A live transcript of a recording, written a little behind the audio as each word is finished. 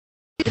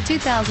The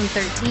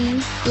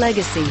 2013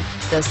 Legacy.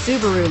 The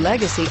Subaru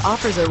Legacy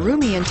offers a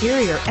roomy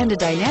interior and a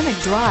dynamic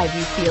drive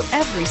you feel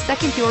every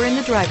second you're in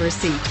the driver's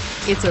seat.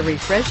 It's a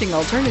refreshing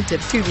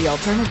alternative to the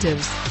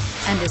alternatives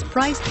and is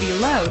priced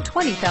below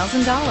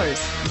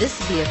 $20,000.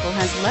 This vehicle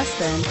has less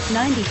than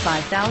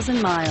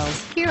 95,000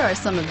 miles. Here are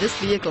some of this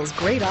vehicle's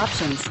great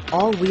options: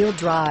 all-wheel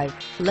drive,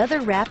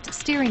 leather-wrapped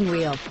steering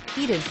wheel,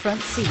 heated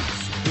front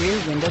seats, rear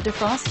window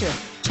defroster,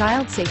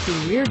 child safety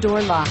rear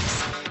door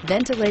locks,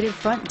 ventilated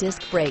front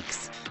disc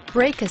brakes,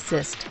 brake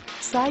assist,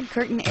 side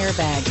curtain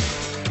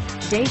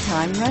airbag,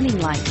 daytime running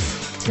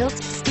lights, tilt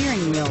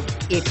steering wheel.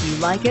 If you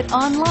like it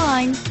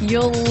online,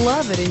 you'll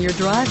love it in your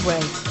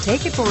driveway.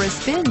 Take it for a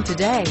spin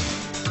today.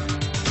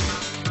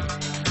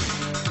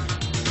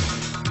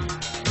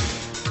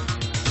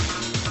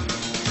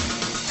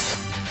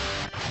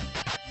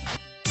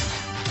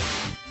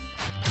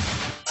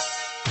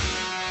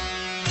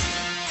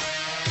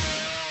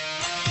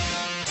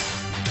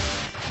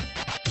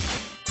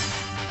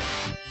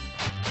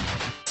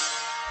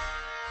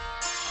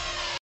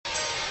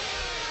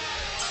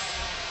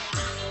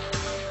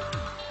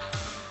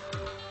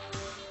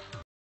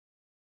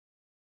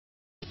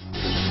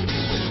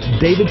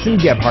 Davidson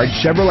Gebhardt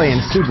Chevrolet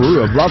and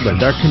Subaru of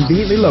Loveland are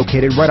conveniently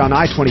located right on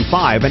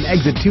I-25 and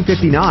exit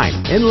 259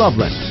 in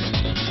Loveland.